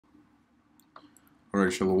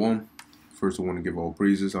Alright, Shalom. First, I want to give all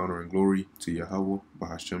praises, honor, and glory to Yahweh,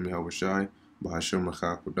 Bahashem Yahweh Shai, Bahashem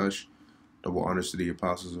Rachah Kodash. Double honors to the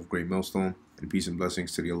apostles of Great Millstone, and peace and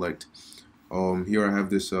blessings to the elect. Here I have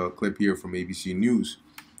this clip here from ABC News,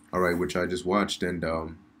 alright, which I just watched, and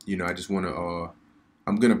I just want to,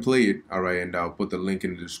 I'm gonna play it, alright, and I'll put the link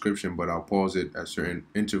in the description, but I'll pause it at certain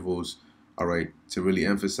intervals, alright, to really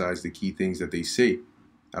emphasize the key things that they say,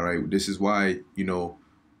 alright. This is why,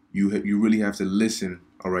 you really have to listen,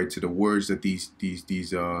 all right, to the words that these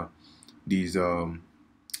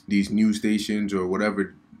news stations or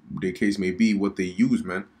whatever the case may be, what they use,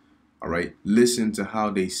 man. All right, listen to how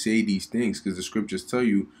they say these things, because the scriptures tell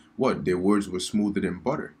you what their words were smoother than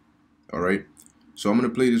butter. All right, so I'm gonna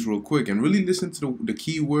play this real quick and really listen to the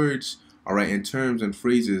key words, all right, and terms and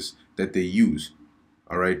phrases that they use.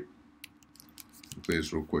 All right, play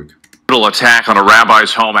this real quick. Attack on a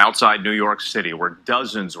rabbi's home outside New York City, where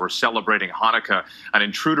dozens were celebrating Hanukkah. An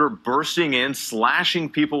intruder bursting in, slashing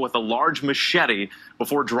people with a large machete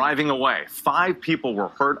before driving away. 5 people were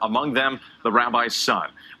hurt, among them the rabbi's son.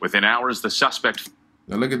 Within hours, the suspect...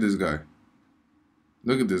 Now look at this guy.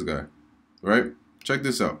 Look at this guy, right? Check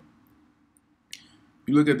this out.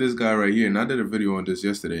 You look at this guy right here, and I did a video on this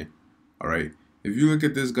yesterday, all right? If you look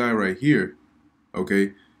at this guy right here,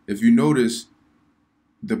 okay, if you notice,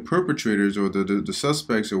 the perpetrators or the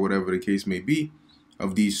suspects or whatever the case may be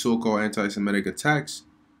of these so-called anti-Semitic attacks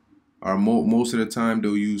are most of the time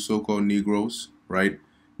they'll use so-called Negroes, right?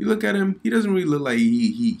 You look at him, he doesn't really look like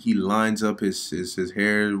he lines up his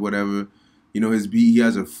hair, whatever. He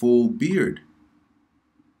has a full beard.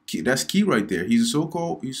 That's key right there. He's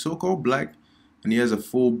so-called black, and he has a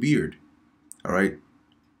full beard. All right.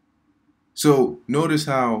 So notice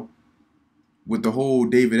how, with the whole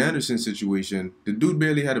David Anderson situation, the dude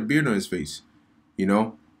barely had a beard on his face,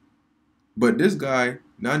 But this guy,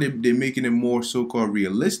 now they're making it more so-called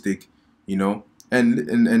realistic, and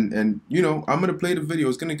I'm gonna play the video.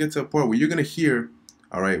 It's gonna get to a part where you're gonna hear,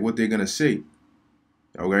 all right, what they're gonna say,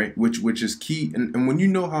 okay, which is key. And when you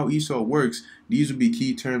know how Esau works, these will be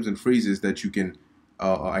key terms and phrases that you can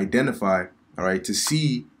identify, all right, to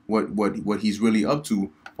see what he's really up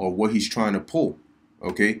to or what he's trying to pull,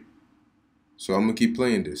 okay. So I'm going to keep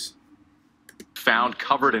playing this. Found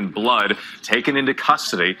covered in blood, taken into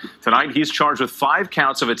custody. Tonight, he's charged with 5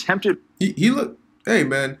 counts of attempted... He look, hey,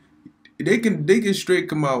 man, they can straight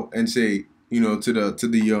come out and say, to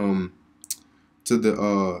the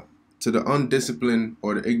undisciplined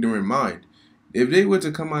or the ignorant mind. If they were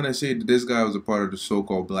to come out and say that this guy was a part of the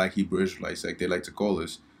so-called black Hebrew Israelites, like they like to call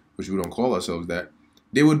us, which we don't call ourselves that,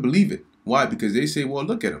 they would believe it. Why? Because they say, well,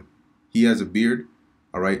 look at him. He has a beard.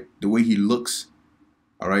 All right, the way he looks,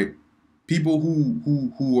 all right. People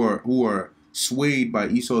who are swayed by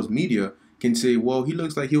Esau's media can say, well, he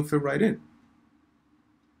looks like he'll fit right in.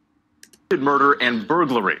 Murder and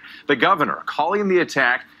burglary. The governor calling the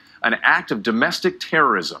attack an act of domestic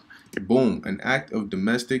terrorism. Boom, an act of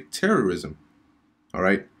domestic terrorism. All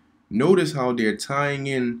right. Notice how they're tying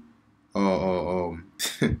in.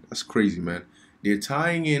 That's crazy, man. They're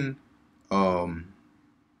tying in.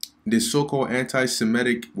 This so-called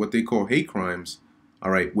anti-Semitic, what they call hate crimes,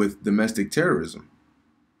 all right, with domestic terrorism.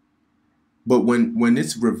 But when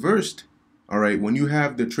it's reversed, all right, when you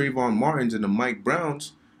have the Trayvon Martins and the Mike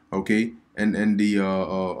Browns, okay, and the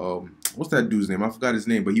what's that dude's name? I forgot his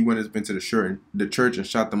name, but he went into the church and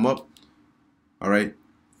shot them up. All right,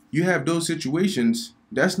 you have those situations.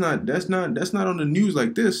 That's not on the news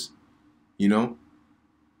like this,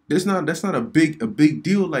 That's not a big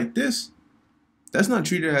deal like this. That's not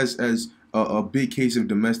treated as a big case of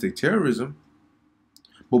domestic terrorism.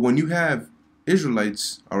 But when you have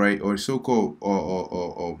Israelites, all right, or so-called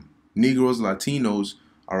Negroes, Latinos,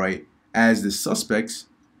 all right, as the suspects,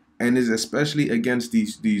 and is especially against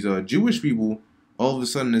these Jewish people, all of a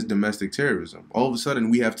sudden it's domestic terrorism. All of a sudden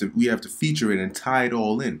we have to feature it and tie it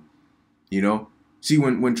all in, See,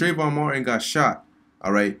 when Trayvon Martin got shot,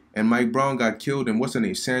 all right, and Mike Brown got killed, and what's her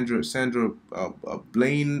name, Sandra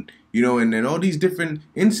Blaine, and then all these different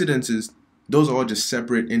incidences, those are all just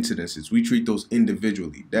separate incidences. We treat those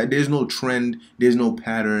individually. There's no trend, there's no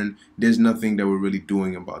pattern, there's nothing that we're really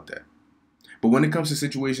doing about that. But when it comes to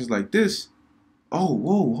situations like this, oh,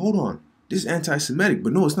 whoa, hold on, this is anti-Semitic.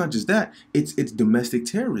 But no, it's not just that. It's domestic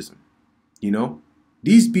terrorism.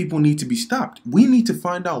 These people need to be stopped. We need to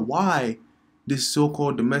find out why this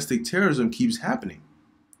so-called domestic terrorism keeps happening.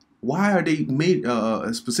 Why are they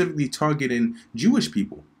specifically targeting Jewish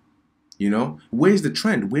people? Where's the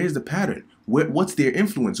trend? Where's the pattern? What's their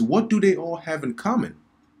influence? What do they all have in common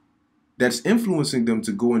that's influencing them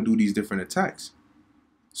to go and do these different attacks?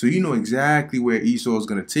 So you know exactly where Esau is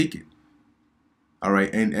going to take it. All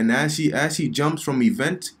right, and as he jumps from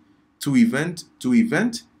event to event to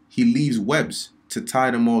event, he leaves webs to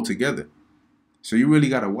tie them all together. So you really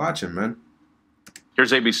gotta watch him, man.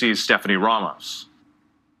 Here's ABC's Stephanie Ramos.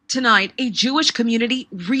 Tonight, a Jewish community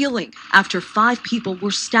reeling after 5 people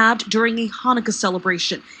were stabbed during a Hanukkah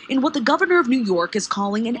celebration in what the governor of New York is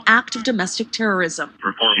calling an act of domestic terrorism.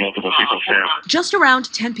 Report multiple people stabbed. Just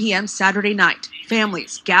around 10 p.m. Saturday night,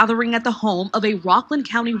 families gathering at the home of a Rockland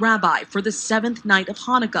County rabbi for the 7th night of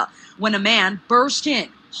Hanukkah when a man burst in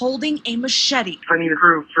holding a machete. I need a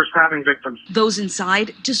crew for stabbing victims. Those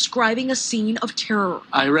inside describing a scene of terror.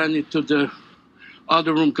 I ran into the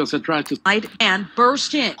other room because I tried to. And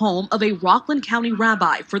burst in home of a Rockland County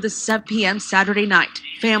rabbi for the 7 p.m. Saturday night.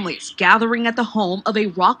 Families gathering at the home of a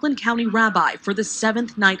Rockland County rabbi for the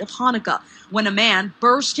 7th night of Hanukkah when a man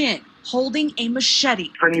burst in holding a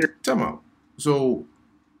machete. Time out. So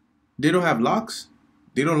they don't have locks?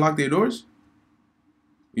 They don't lock their doors?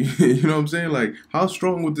 You know what I'm saying? Like, how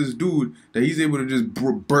strong with this dude that he's able to just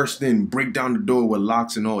burst in, break down the door with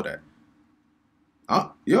locks and all that?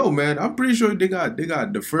 Yo, man, I'm pretty sure they got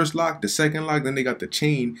the first lock, the second lock, then they got the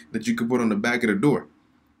chain that you could put on the back of the door.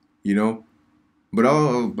 You know? But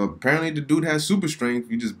apparently the dude has super strength.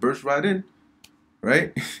 You just burst right in.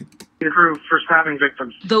 Right? Crew for stabbing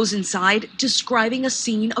victims. Those inside describing a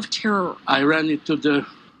scene of terror. I ran into the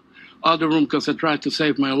other room because I tried to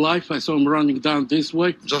save my life. I saw him running down this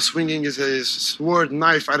way. Just swinging his sword,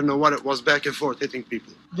 knife, I don't know what it was, back and forth, hitting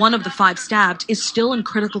people. One of the 5 stabbed is still in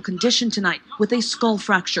critical condition tonight with a skull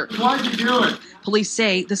fracture. Why'd you do it? Police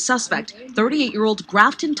say the suspect, 38-year-old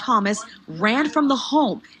Grafton Thomas, ran from the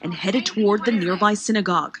home and headed toward the nearby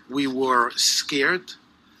synagogue. We were scared,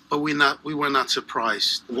 but we were not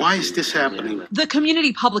surprised. Why is this happening? The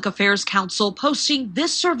Community Public Affairs Council posting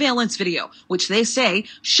this surveillance video, which they say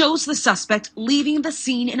shows the suspect leaving the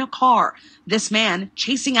scene in a car. This man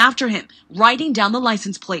chasing after him, writing down the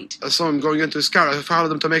license plate. I saw him going into his car. I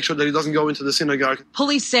followed him to make sure that he doesn't go into the synagogue.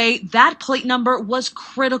 Police say that plate number was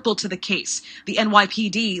critical to the case. The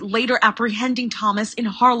NYPD later apprehending Thomas in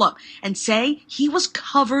Harlem and say he was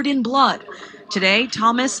covered in blood. Today,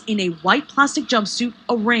 Thomas, in a white plastic jumpsuit,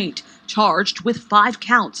 arraigned, charged with 5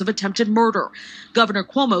 counts of attempted murder. Governor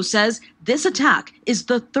Cuomo says this attack is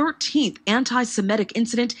the 13th anti-Semitic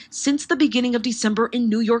incident since the beginning of December in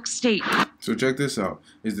New York State. So check this out.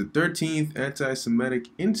 It's the 13th anti-Semitic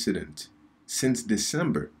incident since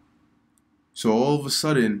December. So all of a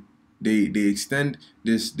sudden, they extend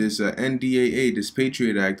this NDAA, this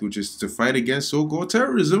Patriot Act, which is to fight against so-called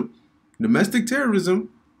terrorism, domestic terrorism.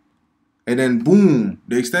 And then boom,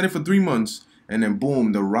 they extend it for 3 months. And then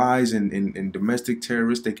boom, the rise in domestic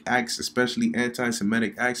terroristic acts, especially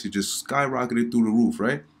anti-Semitic acts, is just skyrocketed through the roof,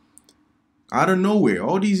 right? Out of nowhere,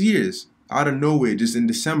 all these years, out of nowhere, just in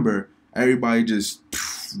December, everybody just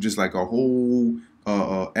like a whole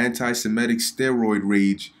anti-Semitic steroid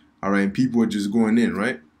rage, all right? And people are just going in,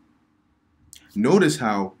 right? Notice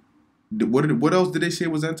how, what else did they say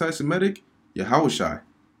was anti-Semitic? Yahushua.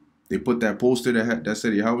 They put that poster that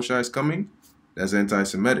said Yahushua is coming. That's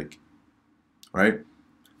anti-Semitic. Right?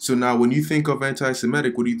 So now when you think of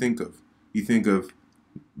anti-Semitic, what do you think of? You think of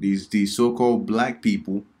these so-called black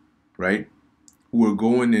people, right? Who are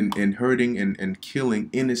going and hurting and killing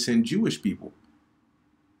innocent Jewish people.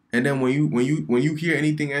 And then when you hear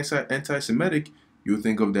anything anti-Semitic, you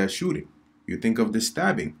think of that shooting. You think of the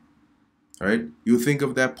stabbing. Right? You think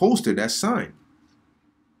of that poster, that sign.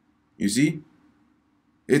 You see?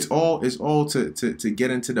 It's all to get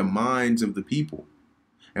into the minds of the people.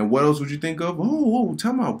 And what else would you think of? Oh,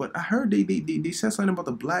 time out. But I heard they said something about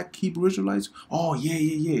the black Hebrew Israelites. Oh,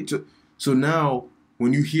 yeah. So now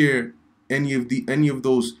when you hear any of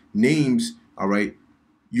those names, all right,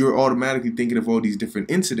 you're automatically thinking of all these different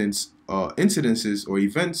incidences or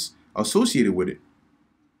events associated with it.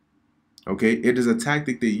 Okay, it is a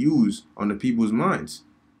tactic they use on the people's minds.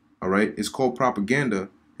 All right, it's called propaganda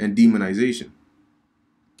and demonization.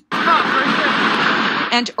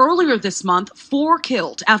 And earlier this month, 4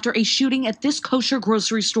 killed after a shooting at this kosher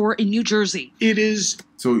grocery store in New Jersey. It is.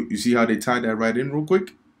 So you see how they tied that right in real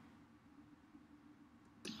quick?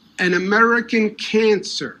 An American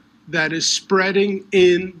cancer that is spreading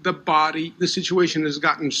in the body. The situation has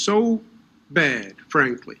gotten so bad,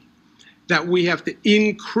 frankly, that we have to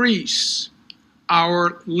increase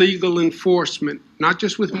our legal enforcement, not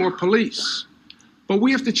just with more police, but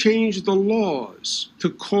we have to change the laws to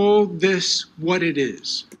call this what it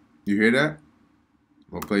is. You hear that?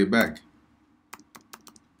 I'll play it back.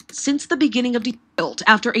 Since the beginning of December,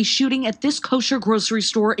 after a shooting at this kosher grocery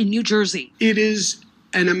store in New Jersey. It is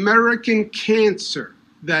an American cancer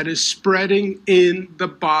that is spreading in the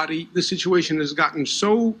body. The situation has gotten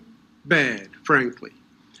so bad, frankly,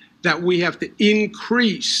 that we have to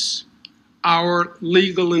increase our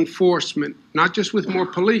legal enforcement, not just with more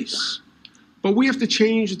police, but we have to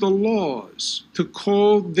change the laws to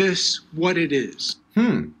call this what it is.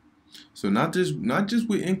 So not just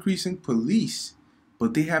with increasing police,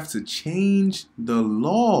 but they have to change the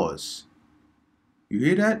laws. You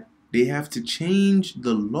hear that? They have to change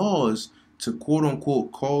the laws to quote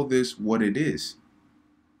unquote call this what it is.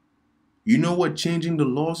 You know what changing the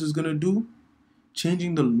laws is gonna do?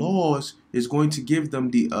 Changing the laws is going to give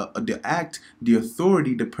them the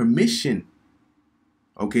authority, the permission,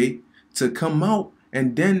 okay, to come out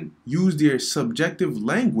and then use their subjective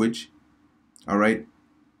language, all right,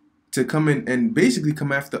 to come in and basically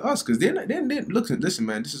come after us, because they're listen,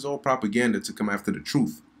 man, this is all propaganda to come after the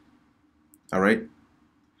truth, all right.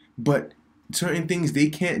 But certain things they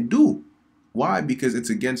can't do. Why? Because it's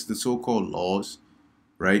against the so-called laws,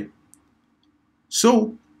 right?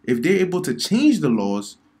 So if they're able to change the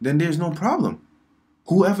laws, then there's no problem.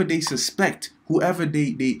 Whoever they suspect, whoever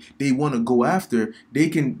they want to go after, they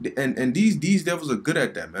can. And these devils are good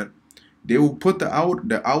at that, man. They will put the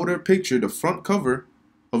outer picture, the front cover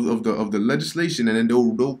of the legislation, and then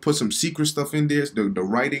they'll put some secret stuff in there. The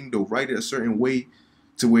writing, they'll write it a certain way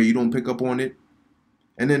to where you don't pick up on it,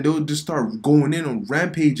 and then they'll just start going in on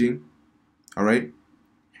rampaging, all right.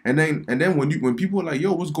 And then when people are like,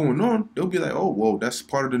 yo, what's going on? They'll be like, oh, well, that's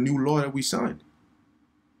part of the new law that we signed.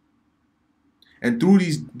 And through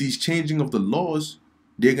these changing of the laws,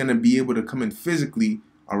 they're gonna be able to come in physically,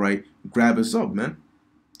 all right, grab us up, man,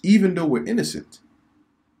 even though we're innocent.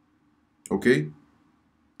 Okay.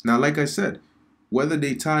 Now, like I said, whether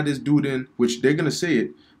they tie this dude in, which they're gonna say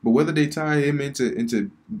it, but whether they tie him into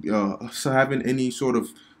having any sort of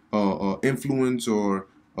influence or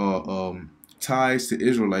ties to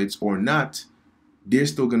Israelites or not, they're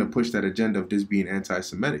still gonna push that agenda of this being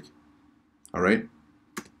anti-Semitic. All right.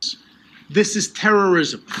 This is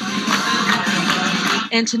terrorism.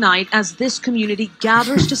 And tonight, as this community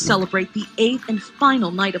gathers to celebrate the 8th and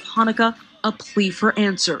final night of Hanukkah, a plea for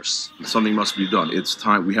answers. Something must be done. It's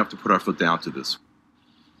time. We have to put our foot down to this.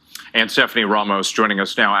 And Stephanie Ramos joining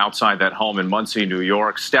us now outside that home in Muncie, New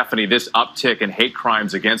York. Stephanie, this uptick in hate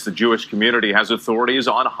crimes against the Jewish community has authorities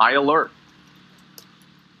on high alert.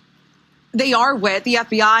 They are wet. The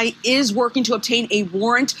FBI is working to obtain a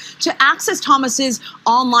warrant to access Thomas's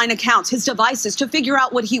online accounts, his devices, to figure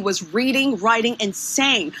out what he was reading, writing, and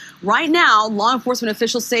saying. Right now, law enforcement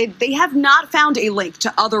officials say they have not found a link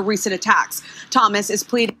to other recent attacks. Thomas is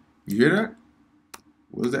pleading. You hear that?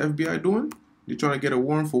 What's the FBI doing? You're trying to get a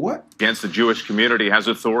warrant for what? Against the Jewish community has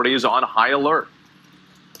authorities on high alert.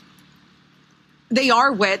 They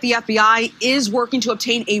are wet. The FBI is working to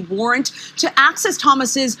obtain a warrant to access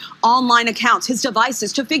Thomas's online accounts, his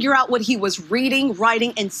devices, to figure out what he was reading,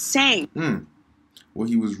 writing, and saying. What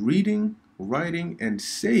he was reading, writing, and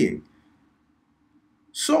saying.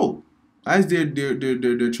 So, as they're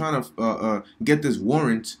trying to get this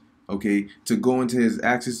warrant, okay, to go into his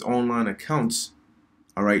access online accounts,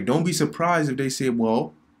 all right, don't be surprised if they say,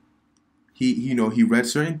 well, he read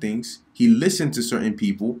certain things, he listened to certain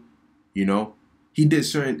people, you know. He did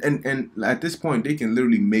certain, and at this point, they can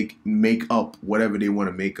literally make up whatever they want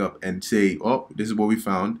to make up and say, oh, this is what we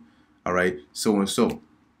found, all right, so and so.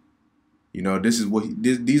 You know, this is what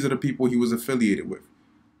these are the people he was affiliated with.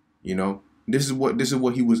 You know, this is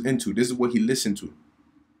what he was into. This is what he listened to.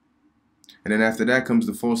 And then after that comes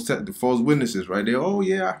the false witnesses, right? They, oh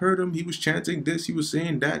yeah, I heard him. He was chanting this. He was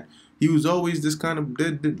saying that. He was always this kind of.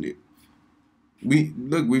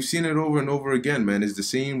 We've seen it over and over again, man. It's the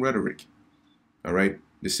same rhetoric. All right,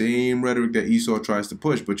 the same rhetoric that Esau tries to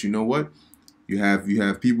push, but you know what? You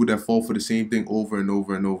have people that fall for the same thing over and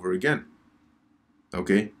over and over again.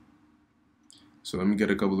 Okay, so let me get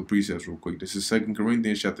a couple of precepts real quick. This is 2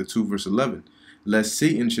 Corinthians chapter 2, verse 11. Lest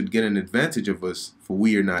Satan should get an advantage of us, for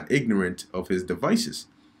we are not ignorant of his devices.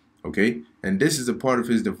 Okay, and this is a part of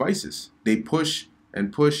his devices. They push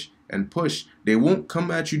and push and push. They won't come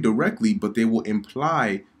at you directly, but they will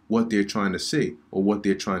imply what they're trying to say or what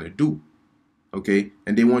they're trying to do. Okay,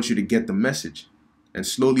 and they want you to get the message, and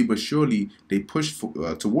slowly but surely they push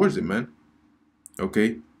towards it, man.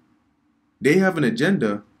 Okay, they have an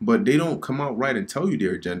agenda, but they don't come out right and tell you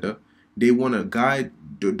their agenda. They want to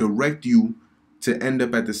direct you to end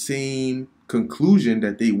up at the same conclusion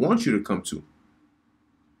that they want you to come to,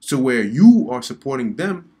 so where you are supporting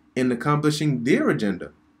them in accomplishing their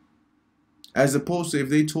agenda, as opposed to if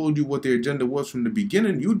they told you what their agenda was from the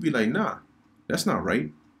beginning, you'd be like, nah, that's not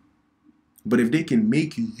right. But if they can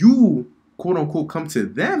make you, quote unquote, come to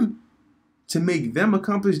them to make them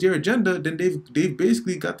accomplish their agenda, then they've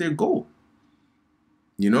basically got their goal.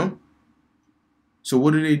 You know? So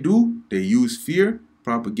what do? They use fear,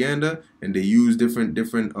 propaganda, and they use different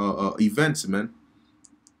events, man.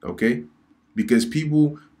 Okay? Because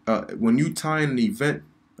people, when you tie in an event,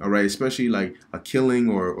 all right, especially like a killing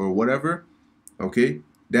or whatever, okay,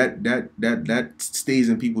 that stays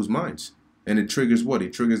in people's minds, and it triggers what?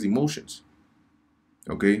 It triggers emotions.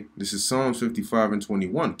 Okay, this is Psalms 55 and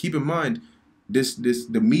 21. Keep in mind,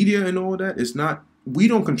 the media and all that is not. We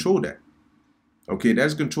don't control that. Okay,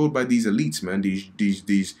 that's controlled by these elites, man.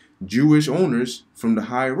 These Jewish owners from the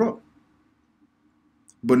higher up.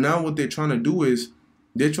 But now what they're trying to do is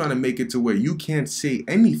they're trying to make it to where you can't say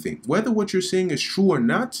anything, whether what you're saying is true or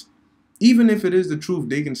not. Even if it is the truth,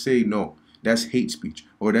 they can say no, that's hate speech,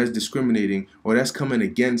 or that's discriminating, or that's coming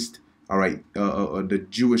against, all right, the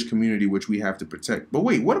Jewish community, which we have to protect. But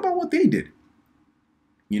wait, what about what they did?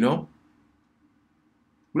 You know,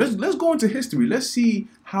 let's go into history. Let's see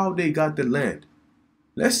how they got the land.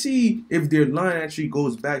 Let's see if their line actually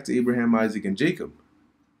goes back to Abraham, Isaac, and Jacob.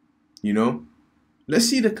 You know, let's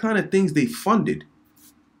see the kind of things they funded.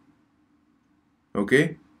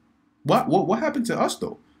 Okay, what happened to us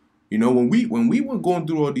though? You know, when we were going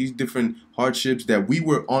through all these different hardships that we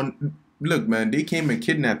were on. Look, man, they came and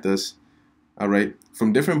kidnapped us, all right,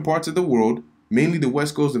 from different parts of the world, mainly the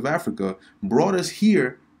west coast of Africa, brought us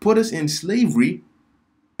here, put us in slavery,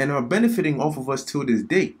 and are benefiting off of us till this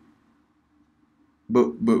day.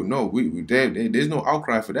 But no, there's no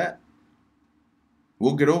outcry for that.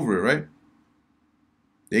 We'll get over it, right?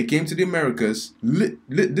 They came to the Americas.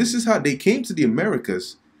 This is how they came to the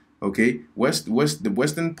Americas. Okay, the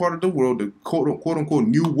western part of the world, the quote unquote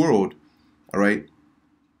new world. All right,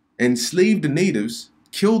 enslaved the natives,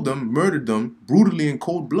 killed them, murdered them brutally in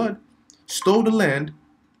cold blood, stole the land.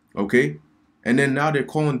 Okay, and then now they're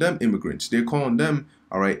calling them immigrants. They're calling them,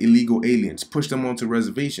 all right, illegal aliens. Push them onto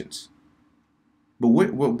reservations.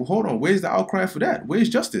 But hold on, where's the outcry for that? Where's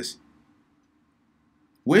justice?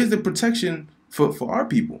 Where's the protection for our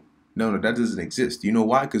people? No, that doesn't exist. You know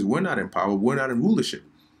why? Because we're not in power. We're not in rulership.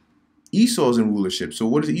 Esau's in rulership. So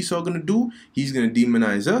what is Esau going to do? He's going to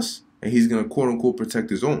demonize us, and he's going to quote unquote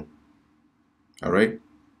protect his own. All right?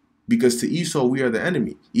 Because to Esau, we are the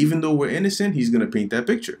enemy. Even though we're innocent, he's going to paint that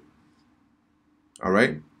picture. All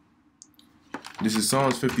right? This is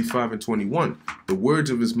Psalms 55 and 21. The words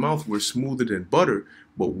of his mouth were smoother than butter,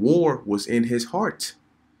 but war was in his heart.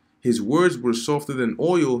 His words were softer than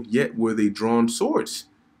oil, yet were they drawn swords.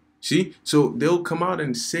 See? So they'll come out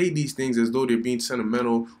and say these things as though they're being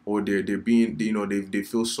sentimental, or they're being, you know, they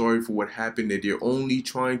feel sorry for what happened, that they're only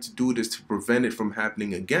trying to do this to prevent it from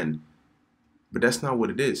happening again. But that's not what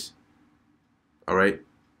it is. All right?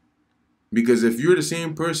 Because if you're the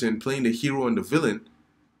same person playing the hero and the villain,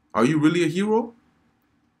 are you really a hero?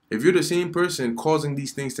 If you're the same person causing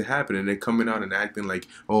these things to happen and then coming out and acting like,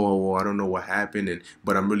 oh, I don't know what happened,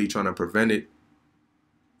 but I'm really trying to prevent it.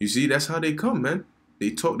 You see, that's how they come, man.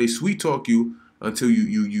 They sweet talk you until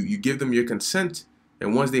you give them your consent.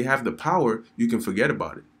 And once they have the power, you can forget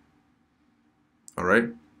about it. All right.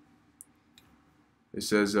 It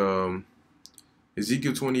says,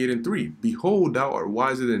 Ezekiel 28 and 3, behold, thou art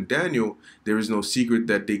wiser than Daniel. There is no secret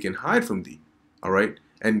that they can hide from thee. All right.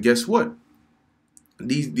 And guess what?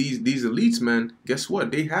 These elites, man, guess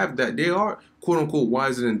what? They have that. They are, quote unquote,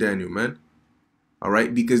 wiser than Daniel, man. All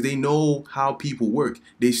right, because they know how people work.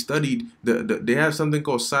 They studied they have something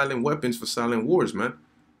called silent weapons for silent wars, man.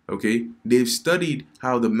 Okay, they've studied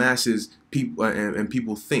how the masses people and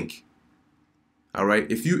people think. All right,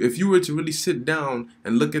 if you were to really sit down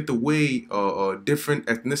and look at the way different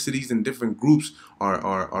ethnicities and different groups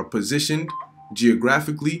are positioned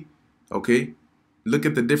geographically, okay, look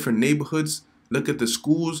at the different neighborhoods, look at the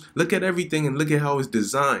schools, look at everything, and look at how it's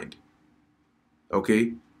designed.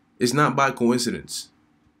 Okay. It's not by coincidence.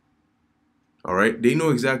 All right? They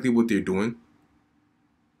know exactly what they're doing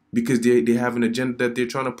because they have an agenda that they're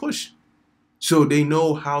trying to push. So they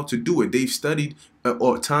know how to do it. They've studied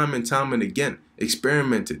time and time and again,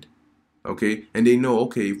 experimented. Okay? And they know,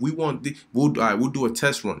 okay, if we want, we'll do a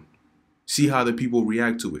test run. See how the people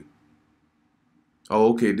react to it.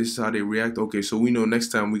 Oh, okay, this is how they react. Okay, so we know next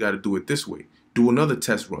time we got to do it this way. Do another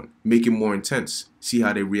test run. Make it more intense. See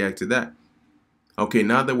how they react to that. Okay,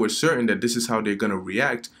 now that we're certain that this is how they're going to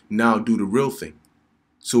react, now do the real thing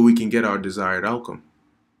so we can get our desired outcome.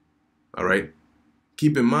 All right?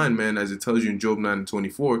 Keep in mind, man, as it tells you in Job 9 and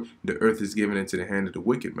 24, the earth is given into the hand of the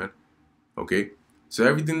wicked, man. Okay? So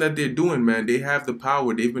everything that they're doing, man, they have the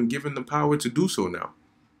power. They've been given the power to do so now.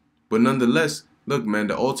 But nonetheless, look, man,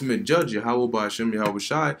 the ultimate judge, Yahweh Ba'ashem, Yahweh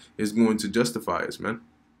Shai, is going to justify us, man.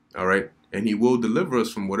 All right? and he will deliver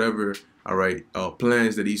us from whatever, all right,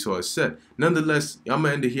 plans that Esau has set. Nonetheless, I'm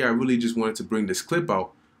gonna end it here. I really just wanted to bring this clip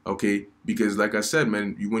out, okay, because like I said,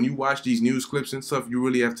 man, when you watch these news clips and stuff, you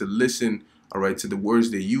really have to listen, all right, to the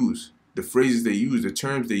words they use, the phrases they use, the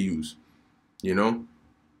terms they use, you know,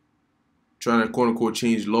 trying to quote unquote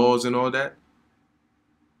change laws and all that.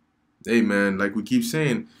 Hey man, like we keep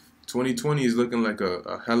saying, 2020 is looking like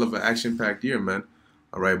a hell of an action-packed year, man.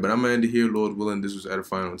 All right, but I'm gonna end it here, Lord willing. This was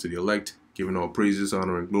edifying unto the elect, giving all praises,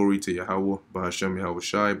 honor, and glory to Yahweh, Bahashem Yahweh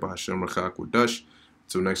Shai, Bahashem Rachak Wadash.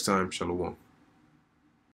 Until next time, Shalom.